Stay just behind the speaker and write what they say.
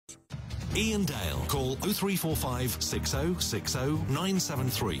Iain Dale. Call 0345 6060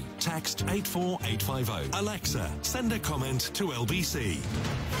 973. Text 84850. Alexa, send a comment to LBC.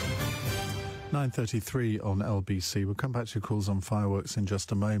 9:33 on LBC. We'll come back to your calls on fireworks in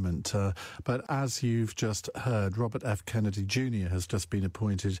just a moment. But as you've just heard, Robert F. Kennedy Jr. has just been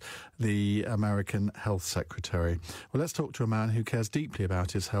appointed the American Health Secretary. Well, let's talk to a man who cares deeply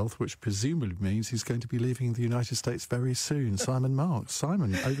about his health, which presumably means he's going to be leaving the United States very soon. Simon Marks.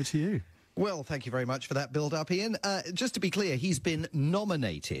 Simon, over to you. Well, thank you very much for that build-up, Ian. Just to be clear, he's been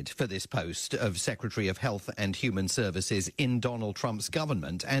nominated for this post of Secretary of Health and Human Services in Donald Trump's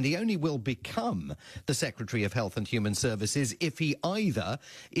government, and he only will become the Secretary of Health and Human Services if he either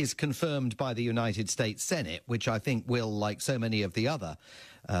is confirmed by the United States Senate, which I think will, like so many of the other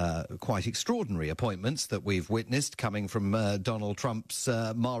quite extraordinary appointments that we've witnessed coming from Donald Trump's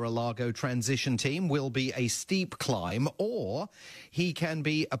Mar-a-Lago transition team, will be a steep climb, or he can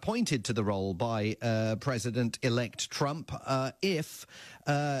be appointed to the role by President-elect Trump if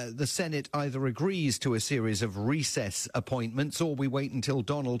the Senate either agrees to a series of recess appointments, or we wait until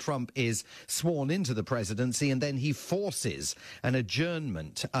Donald Trump is sworn into the presidency and then he forces an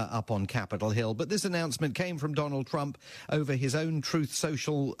adjournment up on Capitol Hill. But this announcement came from Donald Trump over his own Truth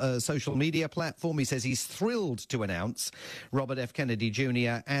social media platform. He says he's thrilled to announce Robert F. Kennedy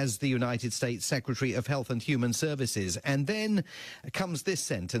Jr. as the United States Secretary of Health and Human Services. And then comes this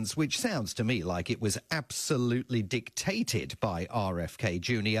sentence, which sounds to me like it was absolutely dictated by RFK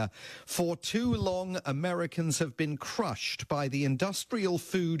Jr. For too long, Americans have been crushed by the industrial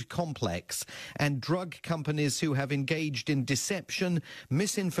food complex and drug companies who have engaged in deception,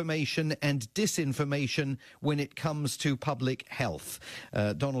 misinformation and disinformation when it comes to public health.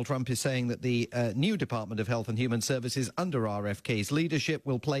 Donald Trump is saying that the new Department of Health and Human Services under RFK's leadership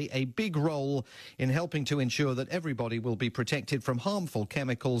will play a big role in helping to ensure that everybody will be protected from harmful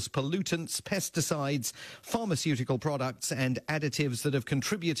chemicals, pollutants, pesticides, pharmaceutical products and additives that have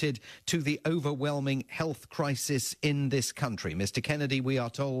contributed to the overwhelming health crisis in this country. Mr. Kennedy, we are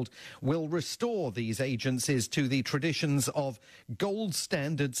told, will restore these agencies to the traditions of gold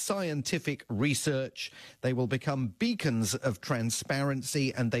standard scientific research. They will become beacons of transparency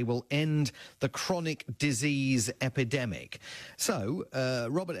and they will end the chronic disease epidemic. So,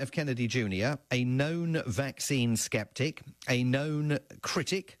 Robert F. Kennedy Jr., a known vaccine skeptic, a known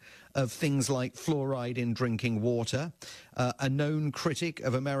critic of things like fluoride in drinking water, a known critic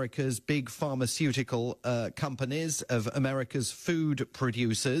of America's big pharmaceutical companies, of America's food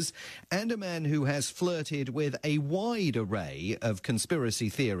producers, and a man who has flirted with a wide array of conspiracy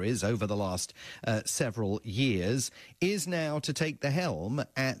theories over the last several years, is now to take the helm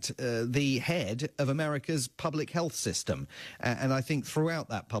at the head of America's public health system. And I think throughout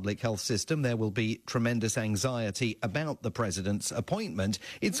that public health system there will be tremendous anxiety about the president's appointment.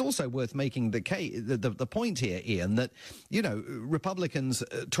 It's also worth making the point here, Ian, that, you know, Republicans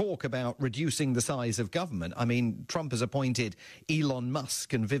talk about reducing the size of government. I mean, Trump has appointed Elon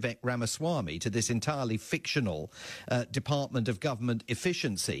Musk and Vivek Ramaswamy to this entirely fictional Department of Government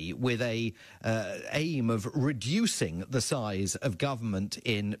Efficiency with a aim of reducing the size of government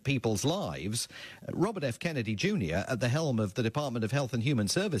in people's lives. Robert F. Kennedy Jr. at the helm of the Department of Health and Human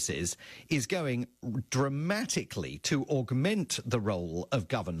Services is going dramatically to augment the role of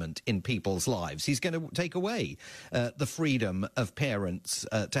government in people's lives. He's going to take away the freedom of parents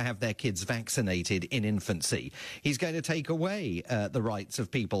to have their kids vaccinated in infancy. He's going to take away the rights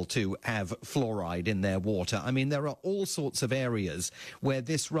of people to have fluoride in their water. I mean, there are all sorts of areas where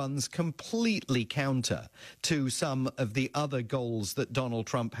this runs completely counter to some of the other goals that Donald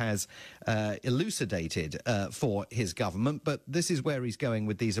Trump has elucidated for his government. But this is where he's going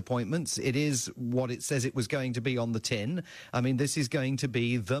with these appointments. It is what it says it was going to be on the tin. I mean, this is going to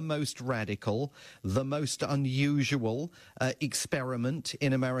be the most radical, the most unusual experiment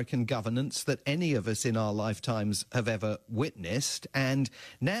in American governance that any of us in our lifetimes have ever witnessed. And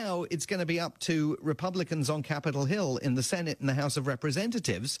now it's going to be up to Republicans on Capitol Hill in the Senate and the House of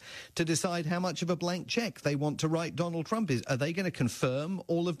Representatives to decide how much of a blank check they want to write Donald Trump. Are they going to confirm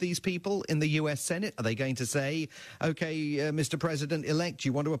all of these people in the US Senate? Are they going to say, okay, Mr. President-elect,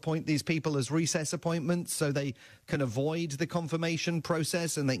 you want to appoint these people as recess appointments so they can avoid the confirmation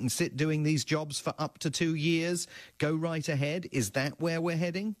process and they can sit doing these jobs for up to 2 years? Go right ahead. Is that where we're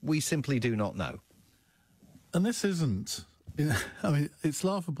heading? We simply do not know. And this isn't, I mean, it's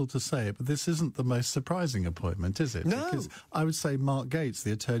laughable to say it, but this isn't the most surprising appointment, is it? No. Because I would say Mark Gates,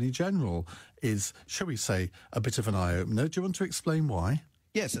 the Attorney General, is, shall we say, a bit of an eye-opener. Do you want to explain why?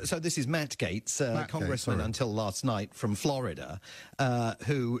 Yes, so this is Matt Gaetz, congressman Gaetz, until last night from Florida,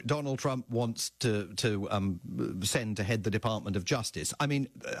 who Donald Trump wants to send to head the Department of Justice. I mean,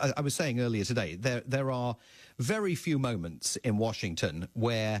 I was saying earlier today, there are very few moments in Washington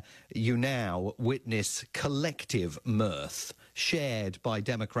where you now witness collective mirth shared by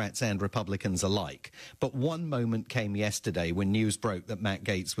Democrats and Republicans alike. But one moment came yesterday when news broke that Matt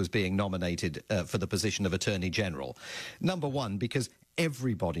Gaetz was being nominated for the position of Attorney General. Number one, because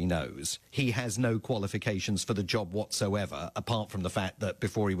everybody knows he has no qualifications for the job whatsoever, apart from the fact that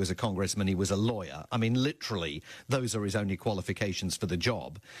before he was a congressman, he was a lawyer. I mean, literally, those are his only qualifications for the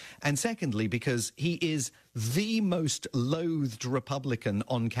job. And secondly, because he is the most loathed Republican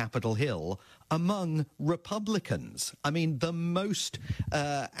on Capitol Hill among Republicans. I mean, the most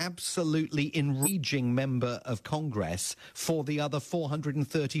absolutely enraging member of Congress for the other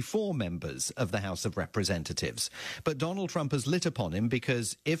 434 members of the House of Representatives. But Donald Trump has lit upon him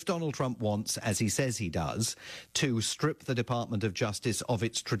because if Donald Trump wants, as he says he does, to strip the Department of Justice of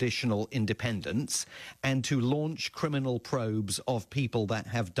its traditional independence and to launch criminal probes of people that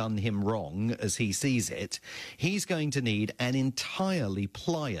have done him wrong, as he sees it, he's going to need an entirely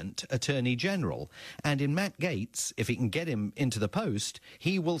pliant Attorney General. And in Matt Gaetz, if he can get him into the post,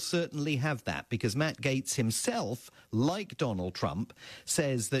 he will certainly have that, because Matt Gaetz himself, like Donald Trump,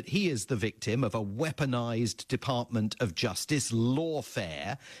 says that he is the victim of a weaponized Department of Justice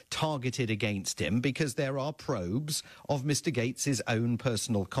lawfare targeted against him because there are probes of Mr. Gaetz's own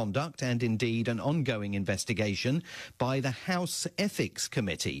personal conduct and indeed an ongoing investigation by the House Ethics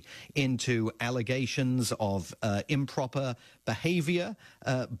Committee into allegations of improper behavior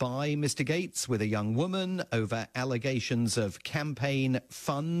by Mr. Gaetz with a young woman, over allegations of campaign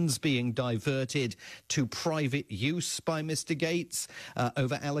funds being diverted to private use by Mr. Gaetz,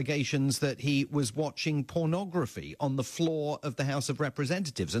 over allegations that he was watching pornography on the floor of the House of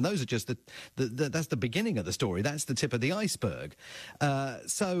Representatives. And those are just that's the beginning of the story. That's the tip of the iceberg.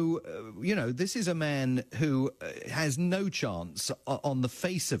 You know, this is a man who has no chance on the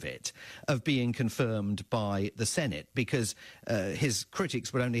face of it of being confirmed by the Senate, because his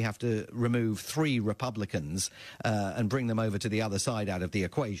critics would only have to remove 3 Republicans and bring them over to the other side out of the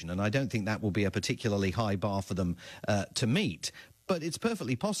equation. And I don't think that will be a particularly high bar for them to meet. But it's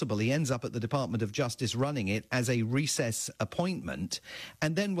perfectly possible he ends up at the Department of Justice running it as a recess appointment,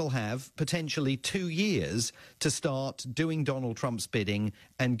 and then we'll have potentially 2 years to start doing Donald Trump's bidding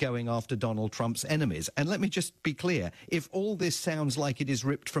and going after Donald Trump's enemies. And let me just be clear, if all this sounds like it is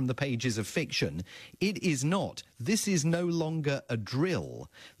ripped from the pages of fiction, it is not. This is no longer a drill.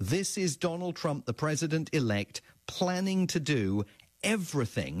 This is Donald Trump, the president-elect, planning to do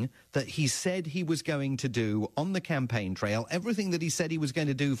everything that he said he was going to do on the campaign trail, everything that he said he was going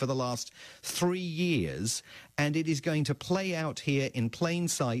to do for the last 3 years, and it is going to play out here in plain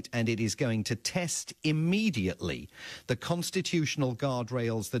sight, and it is going to test immediately the constitutional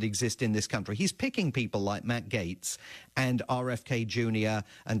guardrails that exist in this country. He's picking people like Matt Gaetz and RFK Jr.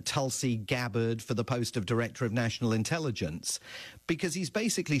 and Tulsi Gabbard for the post of Director of National Intelligence, because he's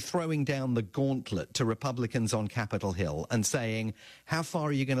basically throwing down the gauntlet to Republicans on Capitol Hill and saying, how far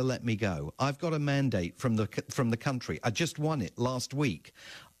are you going to let me go? I've got a mandate from the country. I just won it last week.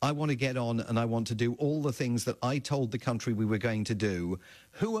 I want to get on and I want to do all the things that I told the country we were going to do.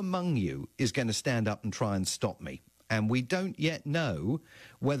 Who among you is going to stand up and try and stop me? And we don't yet know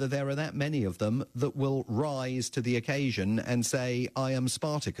whether there are that many of them that will rise to the occasion and say, I am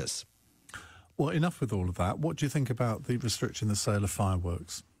Spartacus. Well, enough with all of that. What do you think about the restriction the sale of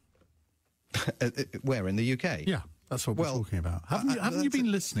fireworks? Where, in the UK? Yeah, that's what we're talking about. Haven't you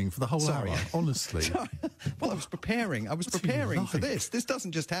been listening for the whole hour? Honestly. Sorry. Well, I was preparing for this. This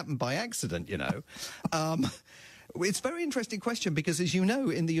doesn't just happen by accident, you know. It's a very interesting question because, as you know,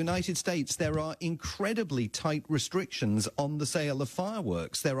 in the United States, there are incredibly tight restrictions on the sale of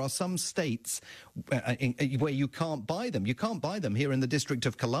fireworks. There are some states where you can't buy them. You can't buy them here in the District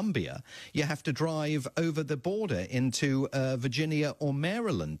of Columbia. You have to drive over the border into Virginia or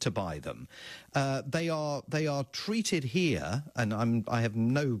Maryland to buy them. They are treated here, and I have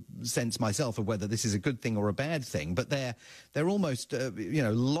no sense myself of whether this is a good thing or a bad thing, but they're almost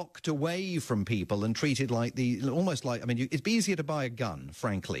locked away from people and treated like it'd be easier to buy a gun,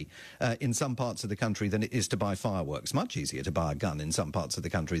 frankly, in some parts of the country than it is to buy fireworks. Much easier to buy a gun in some parts of the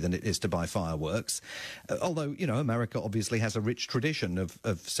country than it is to buy fireworks. Although, you know, America obviously has a rich tradition of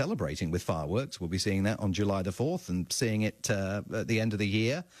celebrating with fireworks. We'll be seeing that on July the 4th and seeing it at the end of the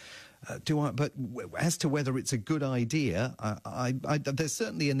year. But as to whether it's a good idea, there's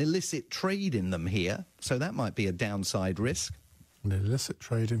certainly an illicit trade in them here, so that might be a downside risk. An illicit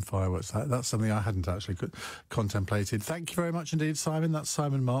trade in fireworks. That's something I hadn't actually contemplated. Thank you very much indeed, Simon. That's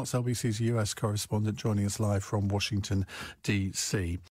Simon Marks, LBC's US correspondent, joining us live from Washington, D.C.